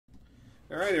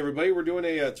All right, everybody, we're doing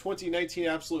a 2019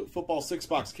 Absolute Football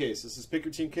 6-box case. This is Pick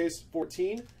Your Team Case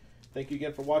 14. Thank you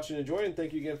again for watching and enjoying.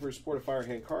 Thank you again for your support of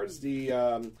Firehand Cards. The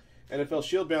NFL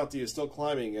Shield bounty is still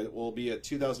climbing. It will be at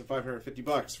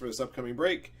 $2,550 for this upcoming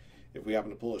break. If we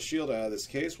happen to pull a Shield out of this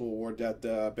case, we'll award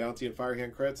that bounty and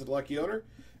Firehand credit to the lucky owner.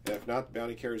 And if not, the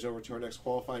bounty carries over to our next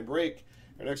qualifying break.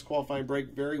 Our next qualifying break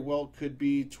very well could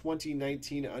be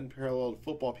 2019 Unparalleled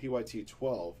Football PYT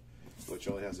 12. Which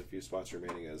only has a few spots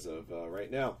remaining as of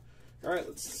right now. All right,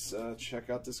 let's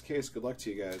check out this case. Good luck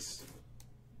to you guys.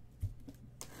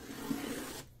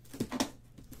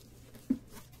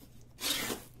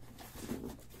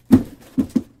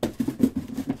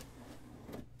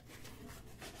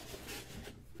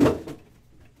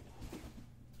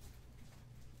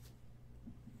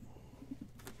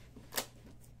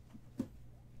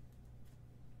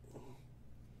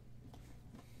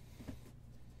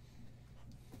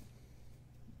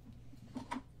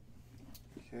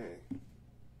 Okay.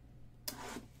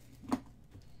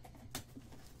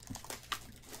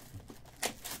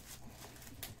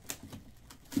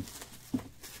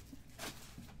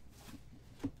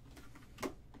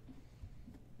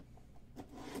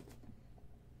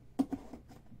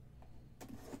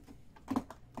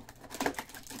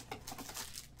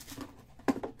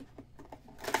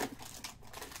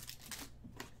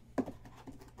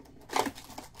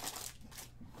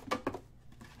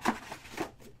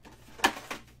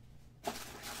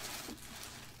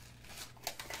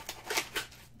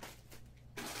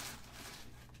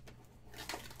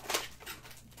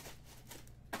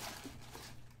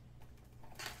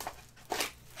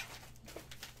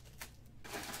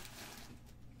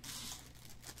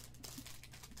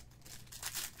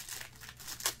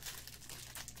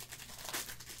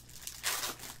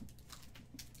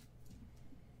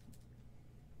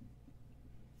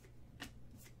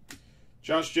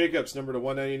 Josh Jacobs, number to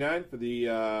 199 for the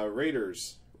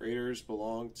Raiders. Raiders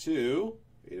belong to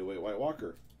 808 White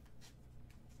Walker.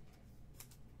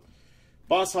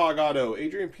 Boss Hog Auto,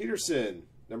 Adrian Peterson,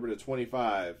 number to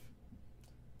 25.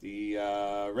 The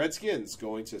Redskins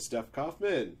going to Steph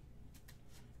Kaufman.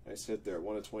 Nice hit there,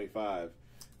 1 of 25.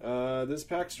 This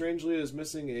pack, strangely, is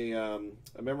missing a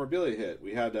memorabilia hit.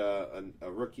 We had a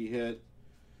rookie hit,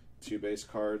 2 base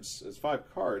cards. It's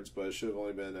 5 cards, but it should have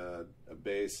only been a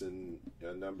base and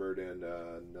a numbered and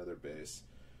another base.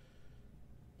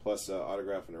 Plus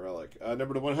autograph and a relic.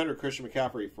 Number to 100, Christian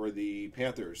McCaffrey for the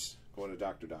Panthers. Going to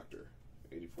Dr.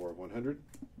 84 of 100.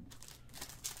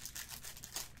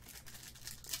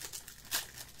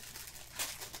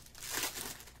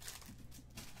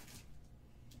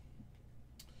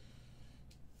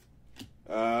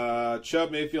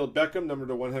 Chubb Mayfield Beckham, number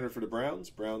to 100 for the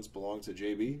Browns. Browns belong to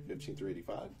JB, 15 through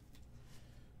 85.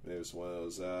 Maybe it's one of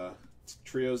those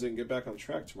trios that can get back on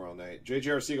track tomorrow night. J.J.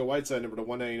 Arcega-Whiteside, number to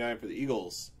 199 for the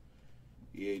Eagles.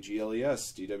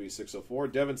 EAGLES,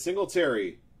 DW604. Devin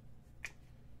Singletary.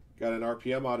 Got an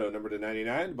RPM auto, number to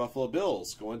 99. Buffalo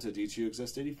Bills, going to D2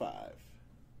 Exist 85.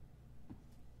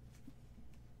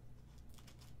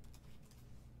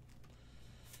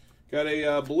 Got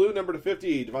a blue number to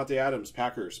 50, Devontae Adams,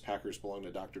 Packers. Packers belong to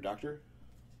Dr.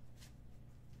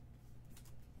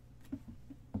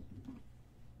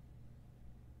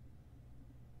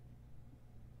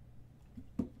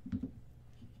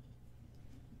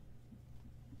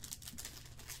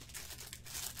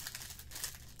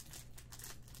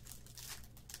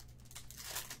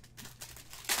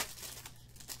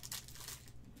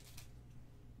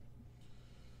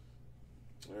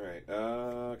 All right,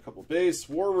 a couple base.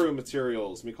 War Room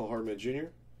materials. Mecole Hardman Jr.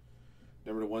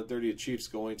 Number to 130 of Chiefs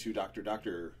going to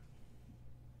Dr.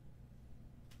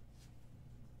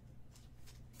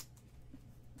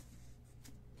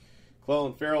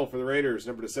 Clelin Ferrell for the Raiders.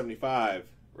 Number to 75.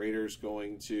 Raiders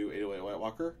going to 808 White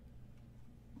Walker.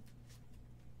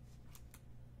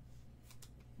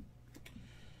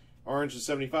 Orange to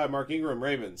 75. Mark Ingram,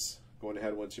 Ravens. Going to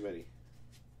head one too many.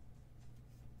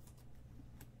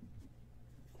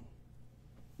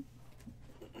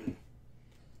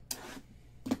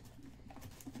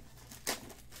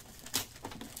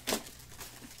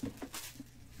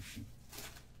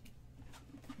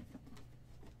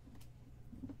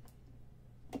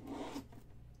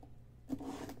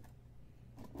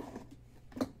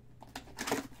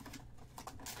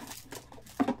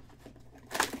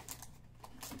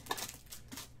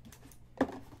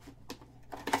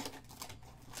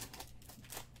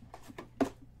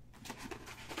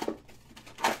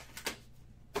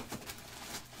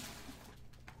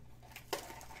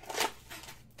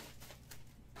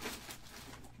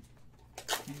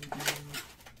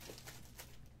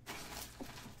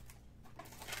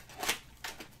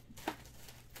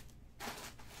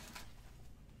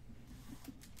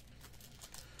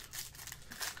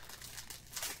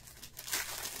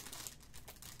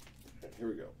 Here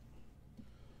we go.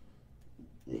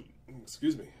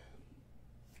 Excuse me.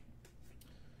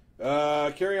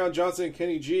 Kerryon Johnson and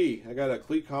Kenny G. I got a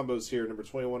cleat combos here, number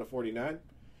 21 to 49.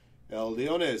 El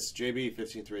Leones, JB,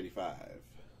 15 through 85.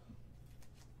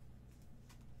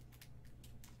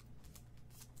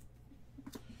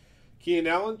 Keenan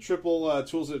Allen, triple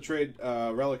Tools of the Trade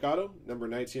Relic Auto, number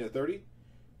 19 to 30.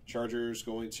 Chargers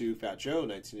going to Fat Joe,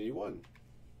 1981.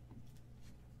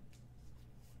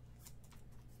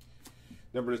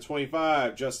 Number to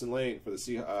 25, Justin Lane for the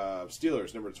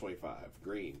Steelers, number 25,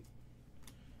 green.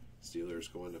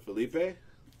 Steelers going to Felipe.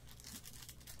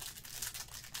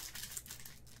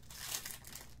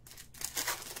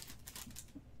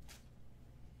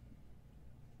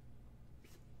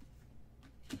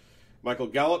 Michael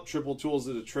Gallup, triple Tools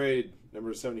of the Trade,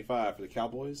 number 75 for the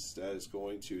Cowboys. That is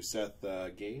going to Seth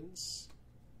Gaines.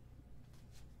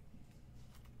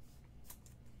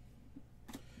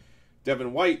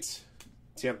 Devin White,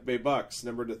 Tampa Bay Bucks,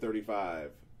 number to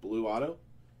 35. Blue auto.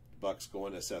 Bucks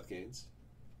going to Seth Gaines.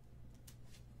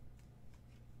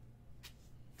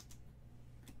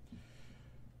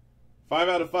 Five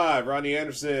out of 5, Rodney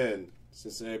Anderson,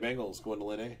 Cincinnati Bengals going to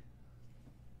Lynn A.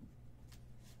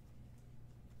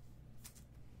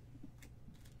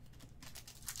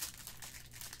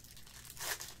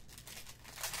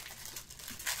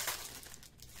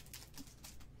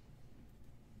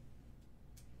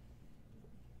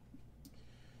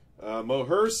 Mo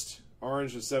Hurst,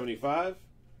 orange to 75.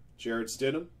 Jared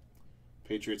Stidham,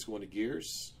 Patriots going to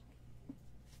Gears.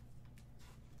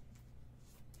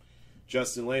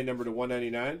 Justin Lane, number to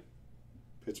 199.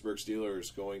 Pittsburgh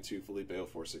Steelers going to Felipe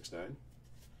 0469.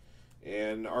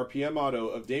 And RPM auto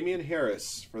of Damian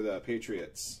Harris for the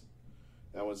Patriots.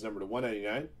 That one's number to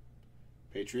 199.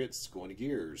 Patriots going to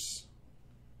Gears.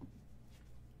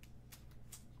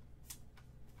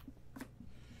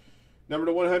 Number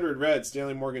to 100, red,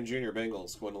 Stanley Morgan Jr.,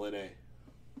 Bengals, going to Lynn A.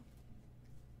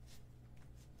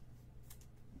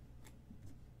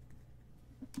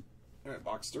 All right,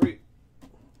 box 3.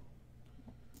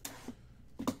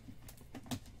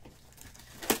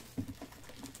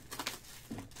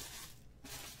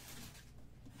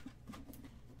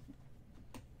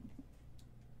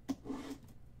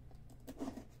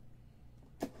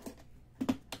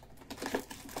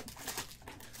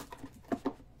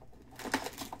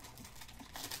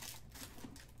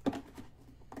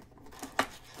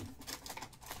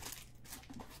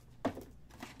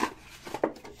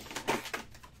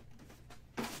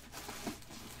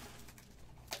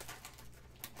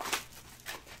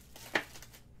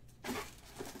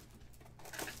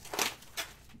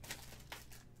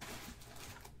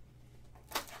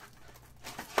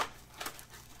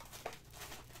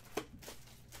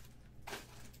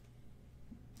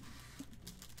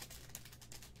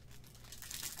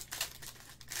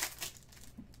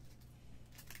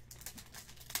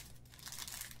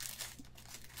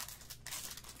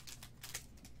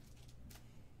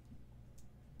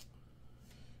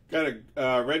 Got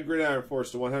a red gridiron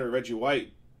force to 100, Reggie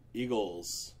White,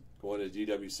 Eagles, going to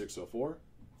DW604.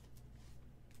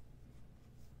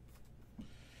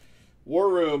 War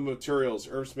Room Materials,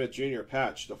 Irv Smith Jr.,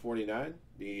 patch to 49.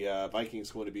 The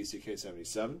Vikings going to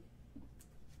BCK77.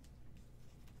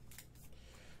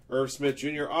 Irv Smith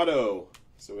Jr. auto.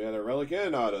 So we had a relic and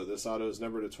an auto. This auto is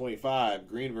numbered to 25,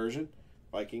 green version.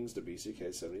 Vikings to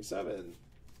BCK77.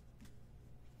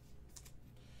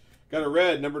 Got a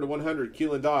red, number to 100,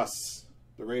 Keelan Doss.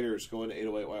 The Raiders going to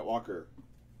 808 White Walker.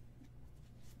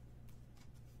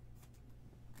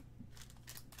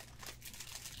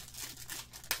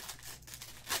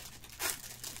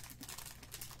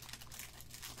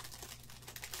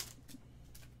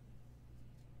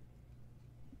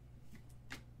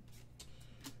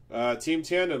 Team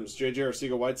Tandems, J.J.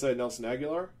 Arcega-Whiteside, Nelson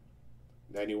Aguilar.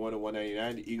 91 and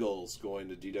 199, Eagles going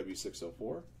to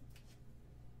DW604.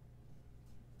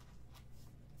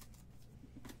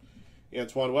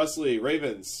 Antoine Wesley,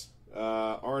 Ravens,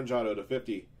 orange auto to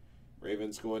 50.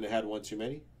 Ravens going to had one too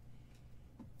many.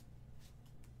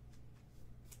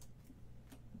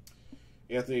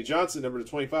 Anthony Johnson, number to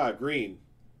 25, green.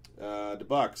 The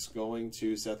Bucks going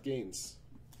to Seth Gaines.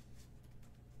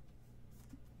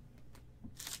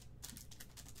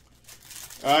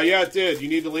 Yeah, it did. You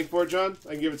need the link for it, John?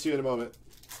 I can give it to you in a moment.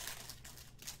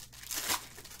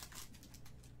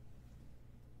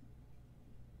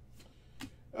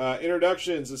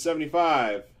 Introductions to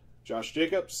 75, Josh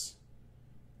Jacobs.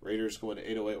 Raiders going to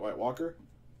 808 White Walker.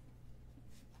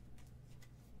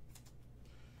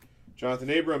 Jonathan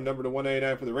Abram, number to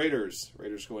 189 for the Raiders.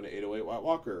 Raiders going to 808 White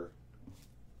Walker.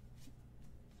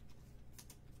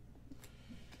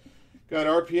 Got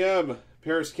RPM,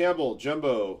 Paris Campbell,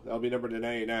 Jumbo. That'll be number to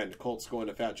 99. The Colts going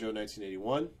to Fat Joe,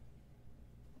 1981.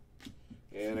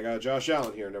 And I got a Josh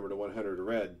Allen here, number to 100,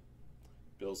 red.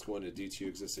 Bills going to D2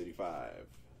 Exists 85.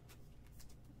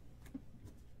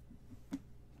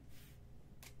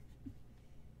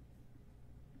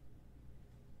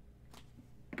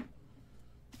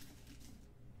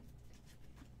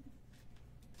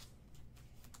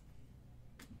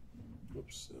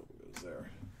 Oops, that one goes there.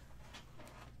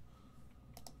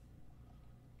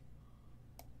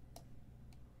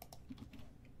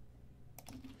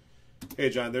 Hey,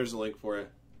 John, there's a link for you.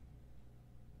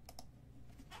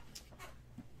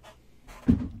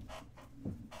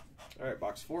 All right,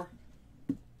 box 4.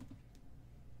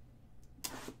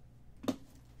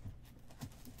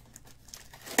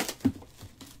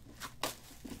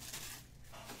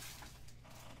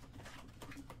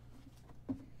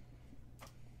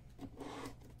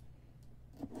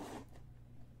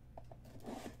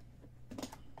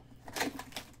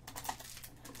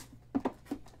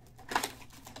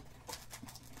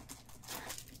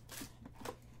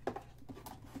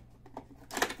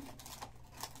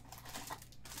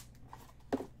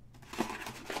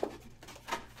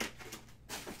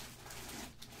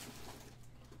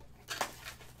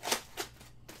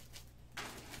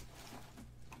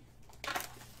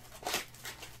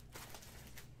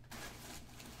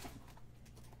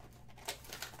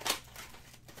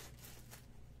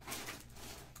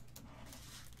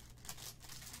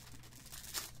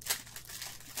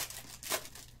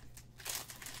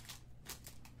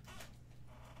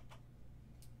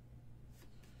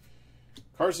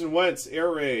 Carson Wentz, Air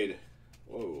Raid.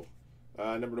 Whoa.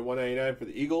 Number to 199 for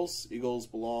the Eagles. Eagles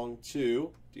belong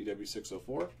to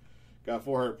DW604. Got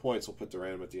 400 points. We'll put the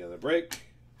random at the end of the break.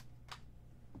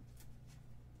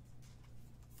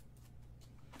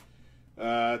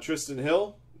 Tristan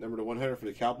Hill, number to 100 for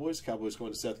the Cowboys. Cowboys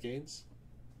going to Seth Gaines.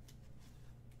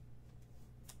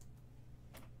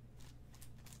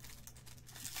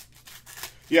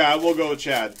 Yeah, I will go with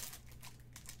Chad.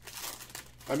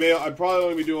 I'd probably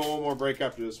only be doing one more break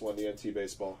after this one, the NT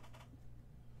Baseball.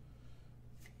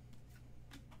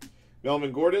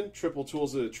 Melvin Gordon, triple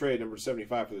tools of the trade, number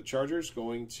 75 for the Chargers,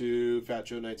 going to Fat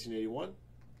Joe 1981.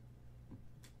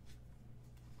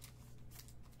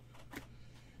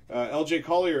 LJ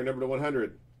Collier, number to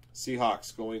 100,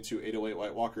 Seahawks, going to 808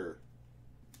 White Walker.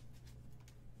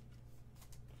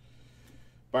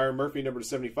 Byron Murphy, number to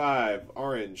 75,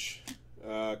 orange,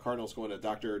 Cardinals going to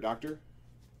Doctor.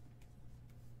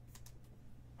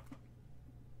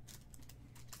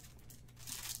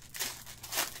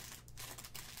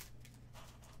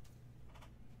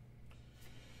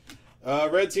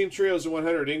 Red Team Trios of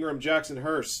 100. Ingram, Jackson,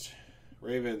 Hurst.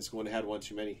 Ravens going to have one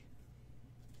too many.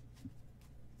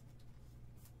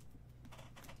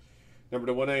 Number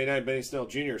to 199, Benny Snell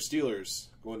Jr. Steelers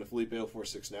going to Felipe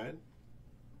 0469.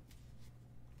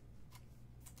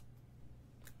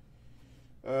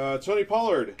 Tony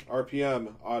Pollard,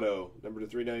 RPM Auto. Number to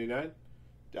 399.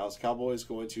 Dallas Cowboys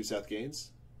going to Seth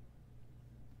Gaines.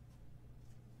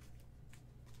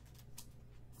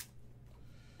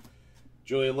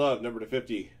 Julian Love, number to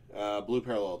 50. Blue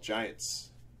Parallel,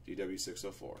 Giants,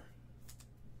 DW604.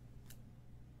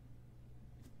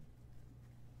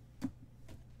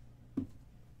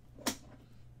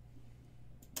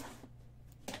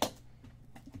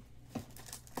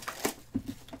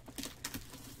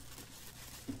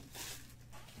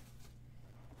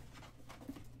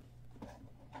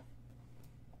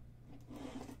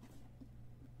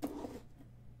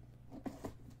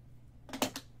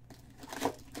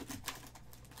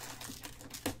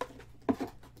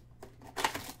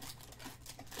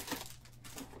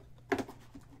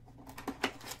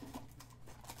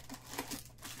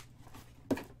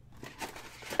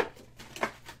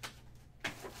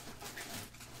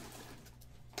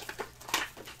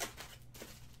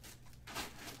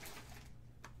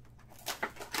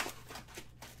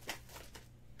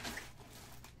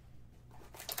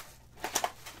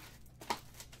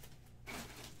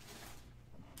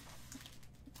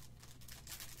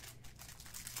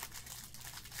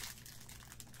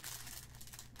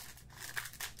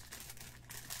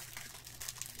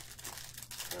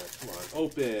 Come on,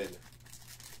 open.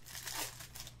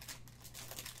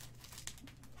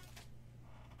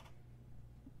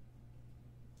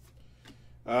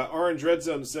 Orange Red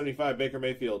Zone 75, Baker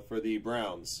Mayfield for the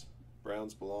Browns.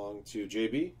 Browns belong to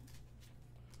JB.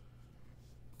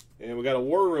 And we got a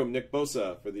War Room, Nick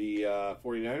Bosa for the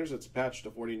 49ers. That's a patch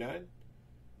to 49.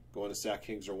 Going to Sack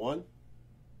Kings are 1.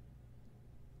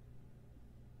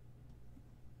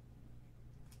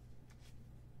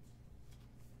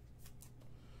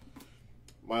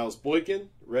 Miles Boykin,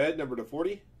 red, number to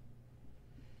 40.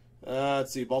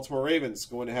 Let's see. Baltimore Ravens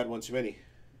going to had one too many.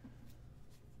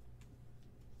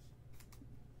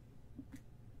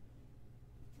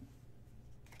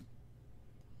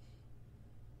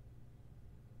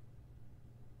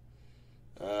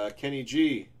 Kenny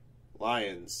G.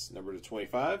 Lions, number to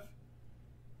 25.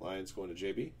 Lions going to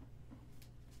JB.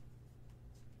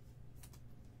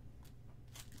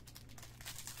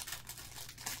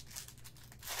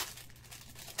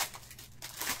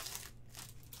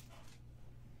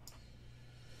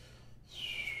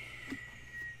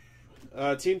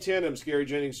 Team Tandems, Gary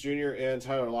Jennings Jr. and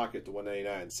Tyler Lockett to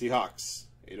 199. Seahawks,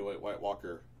 808 White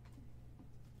Walker.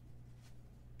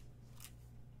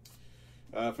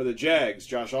 For the Jags,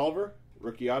 Josh Oliver,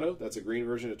 rookie auto. That's a green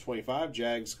version of 25.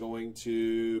 Jags going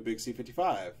to Big C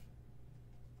 55.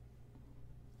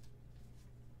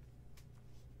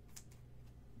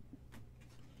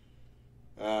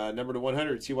 Number to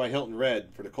 100, T.Y. Hilton,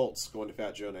 red for the Colts, going to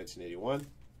Fat Joe 1981.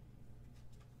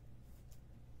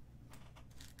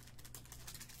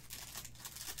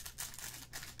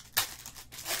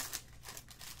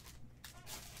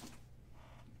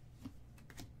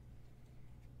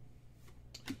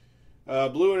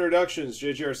 Blue introductions,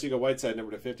 J.J. Arcega-Whiteside,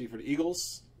 number to 50 for the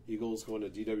Eagles. Eagles going to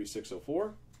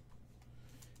DW604.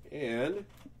 And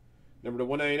number to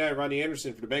 199, Rodney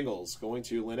Anderson for the Bengals, going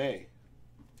to Lynn A.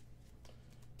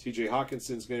 T.J.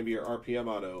 Hawkinson's going to be your RPM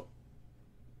auto.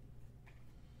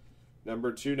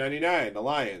 Number 299, the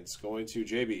Lions, going to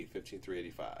JB,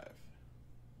 15385.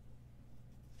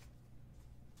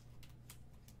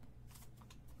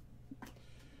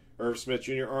 Irv Smith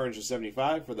Jr. orange to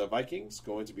 75 for the Vikings,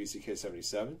 going to BCK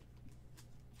 77.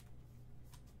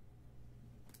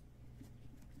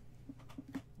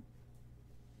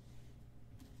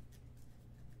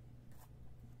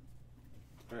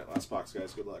 All right, last box,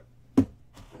 guys. Good luck.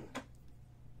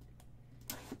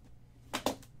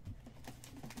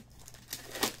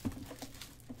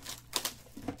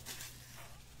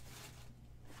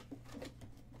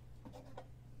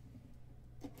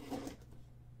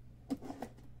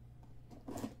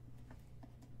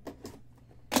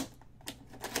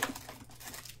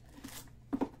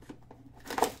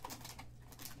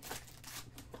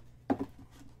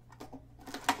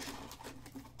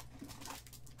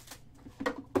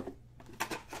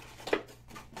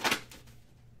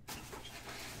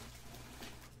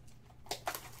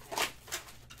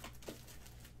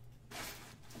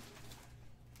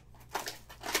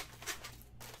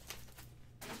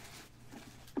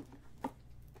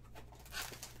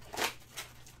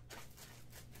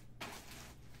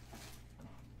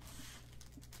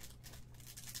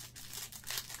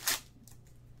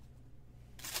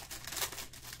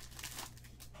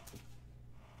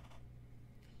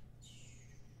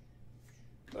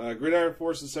 Gridiron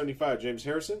Forces 75, James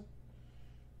Harrison.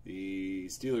 The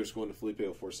Steelers going to Felipe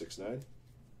 0469.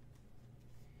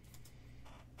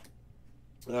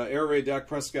 Air Raid Dak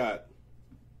Prescott.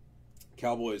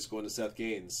 Cowboys going to Seth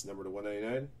Gaines, number to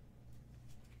 199.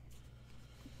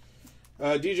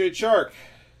 DJ Chark.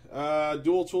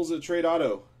 Dual Tools of the Trade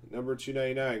Auto, number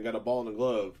 299. Got a ball and a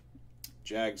glove.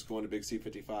 Jags going to Big C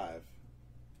 55.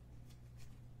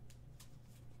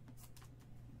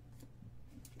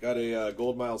 Got a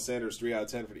Gold Miles Sanders 3 out of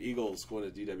 10 for the Eagles, going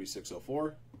to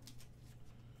DW604.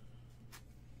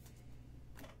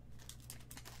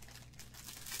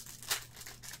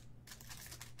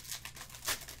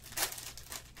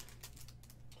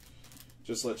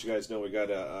 Just to let you guys know, we got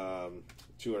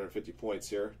 250 points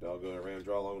here. I'll go to random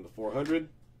draw along with the 400.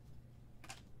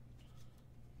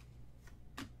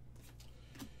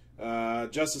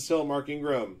 Justice Hill, Mark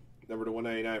Ingram, number to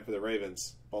 199 for the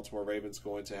Ravens. Baltimore Ravens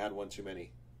going to had one too many.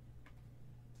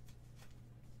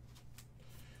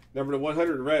 Number to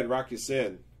 100, red, Rocky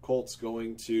Sin. Colts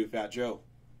going to Fat Joe.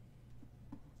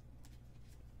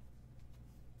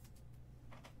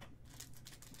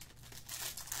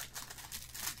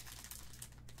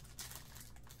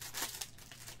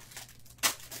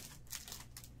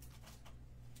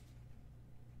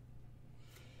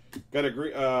 Got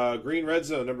a green red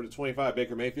zone, number to 25,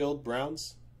 Baker Mayfield,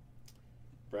 Browns.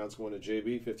 Browns going to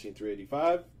JB,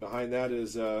 15385. Behind that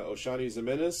is Oshani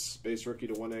Zeminis, base rookie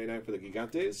to 199 for the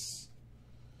Gigantes.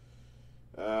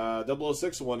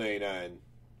 006 to 199.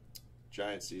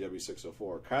 Giants DW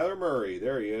 604. Kyler Murray,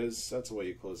 there he is. That's the way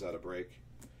you close out a break.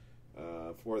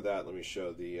 For that, let me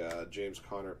show the James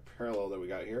Conner parallel that we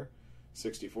got here.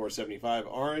 6475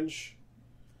 orange.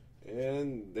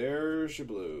 And there's your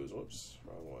blues. Whoops,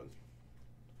 wrong one.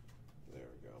 There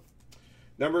we go.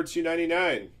 Number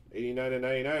 299. 89 and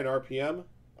 99 RPM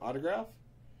autograph.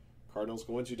 Cardinals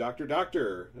going to Dr.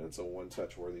 Doctor. That's a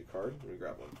one-touch worthy card. Let me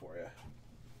grab one for you.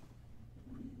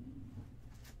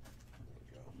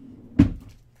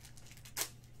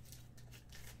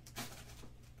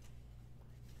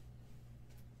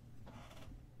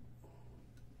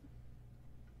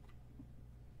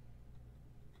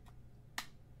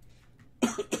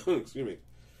 Excuse me.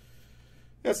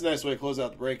 That's a nice way to close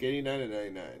out the break. 89 and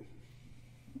 99.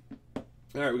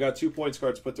 All right, we got 2 points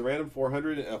cards put to random.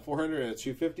 400 and a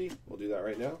 250. We'll do that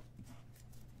right now.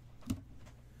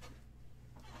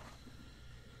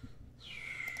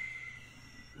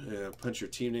 Yeah, punch your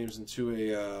team names into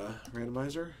a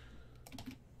randomizer.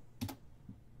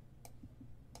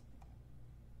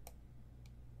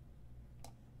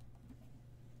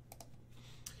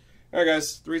 All right,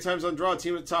 guys. 3 times on draw.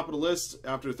 Team at the top of the list.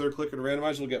 After the third click of the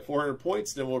randomizer, we'll get 400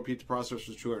 points. Then we'll repeat the process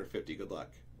for 250. Good luck.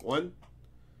 1,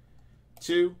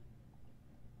 2,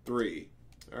 3.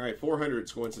 All right,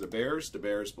 400's going to the Bears. The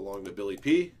Bears belong to Billy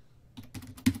P.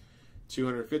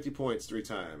 250 points 3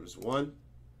 times. 1,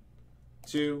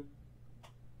 2,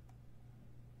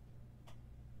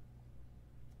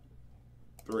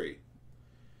 3.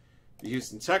 The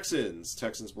Houston Texans.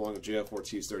 Texans belong to JF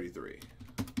Ortiz 33.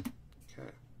 Okay.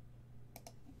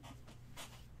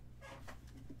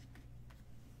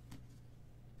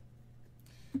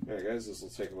 All right, guys, this will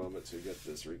take a moment to get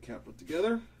this recap put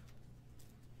together.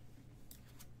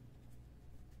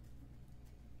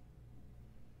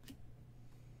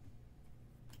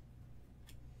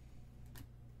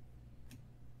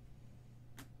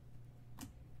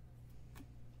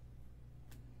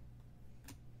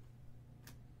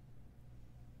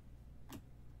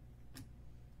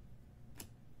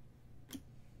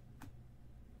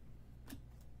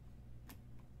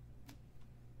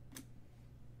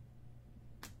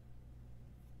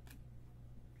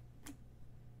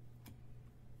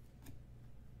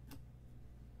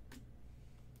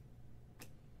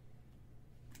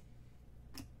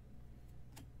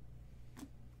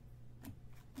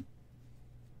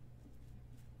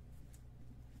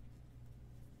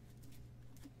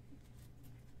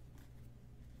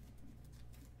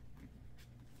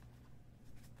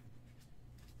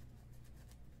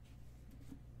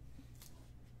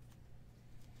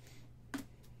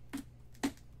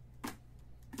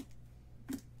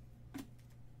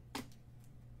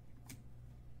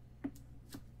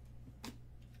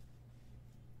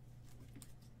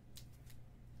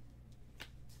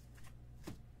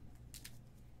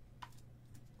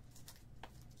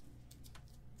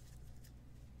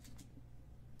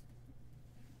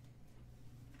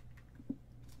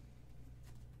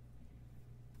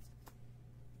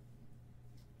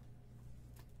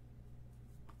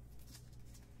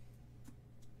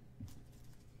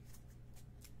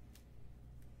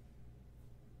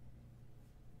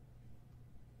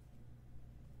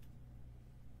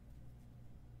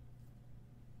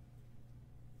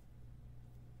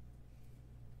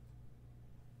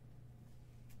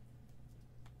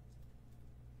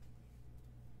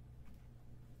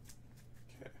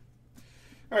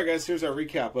 All right, guys, here's our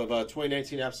recap of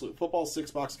 2019 Absolute Football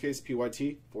 6-box case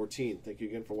PYT 14. Thank you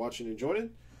again for watching and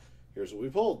joining. Here's what we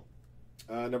pulled.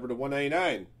 Number to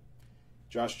 199,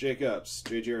 Josh Jacobs,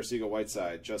 J.J.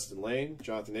 Arcega-Whiteside, Justin Lane,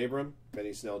 Jonathan Abram,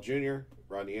 Benny Snell Jr.,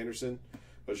 Rodney Anderson,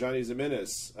 Bojani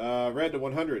Zimenez. Red to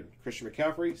 100, Christian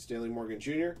McCaffrey, Stanley Morgan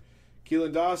Jr.,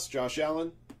 Keelan Doss, Josh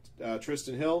Allen,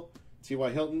 Tristan Hill, T.Y.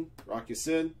 Hilton, Rocky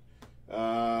Sin,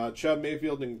 Chubb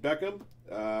Mayfield and Beckham,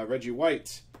 Reggie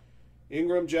White,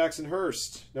 Ingram Jackson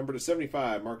Hurst, number to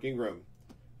 75, Mark Ingram,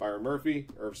 Byron Murphy,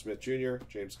 Irv Smith Jr.,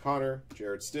 James Conner,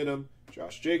 Jared Stidham,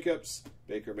 Josh Jacobs,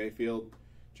 Baker Mayfield,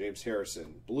 James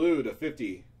Harrison. Blue to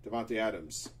 50, Devontae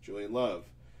Adams, Julian Love,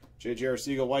 J.J.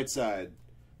 Arcega-Whiteside,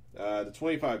 to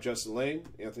 25, Justin Lane,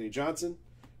 Anthony Johnson,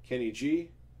 Kenny G,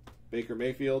 Baker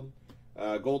Mayfield,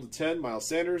 gold to 10, Miles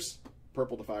Sanders,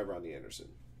 purple to 5, Rodney Anderson.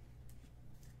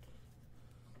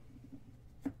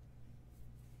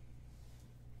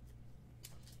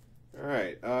 All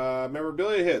right,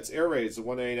 memorabilia hits, air raids to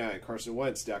 199, Carson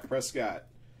Wentz, Dak Prescott.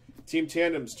 Team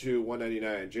tandems to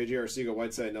 199, J.J.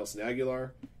 Arcega-Whiteside, Nelson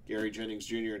Aguilar, Gary Jennings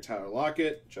Jr. and Tyler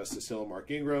Lockett, Justice Hill, Mark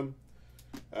Ingram.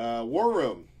 War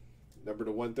Room, number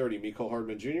to 130, Mecole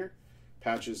Hardman Jr.,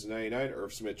 patches to 99,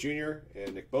 Irv Smith Jr.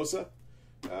 and Nick Bosa.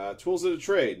 Tools of the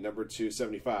trade, number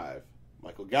 275,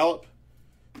 Michael Gallup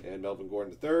and Melvin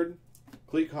Gordon III.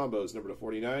 Cleat combos, number to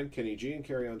 49, Kenny G and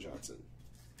Kerryon Johnson.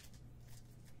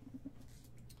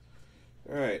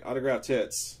 All right, autographed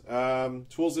hits.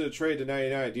 Tools of the trade to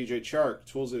 99, DJ Chark.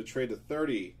 Tools of the trade to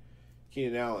 30,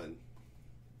 Keenan Allen.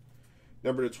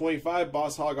 Number to 25,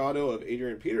 Boss Hog Auto of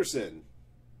Adrian Peterson.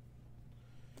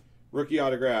 Rookie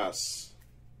autographs.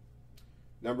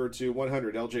 Number to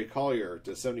 100, LJ Collier.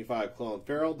 To 75, Clelin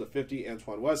Ferrell. To 50,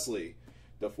 Antoine Wesley.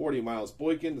 To 40, Miles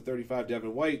Boykin. To 35,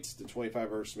 Devin White. To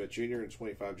 25, Irv Smith Jr. And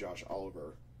 25, Josh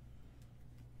Oliver.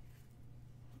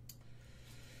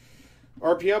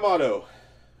 RPM Auto.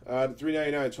 To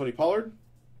 399, Tony Pollard.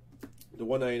 To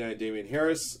 199, Damian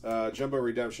Harris. Jumbo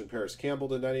Redemption, Paris Campbell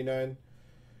to 99.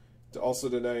 Also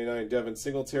to 99, Devin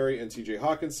Singletary and TJ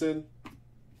Hawkinson.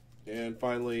 And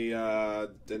finally, to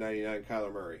 99,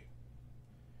 Kyler Murray.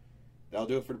 That'll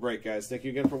do it for the break, guys. Thank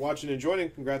you again for watching and joining.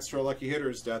 Congrats to our lucky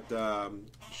hitters. That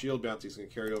Shield bounty is going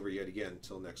to carry over yet again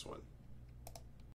until next one.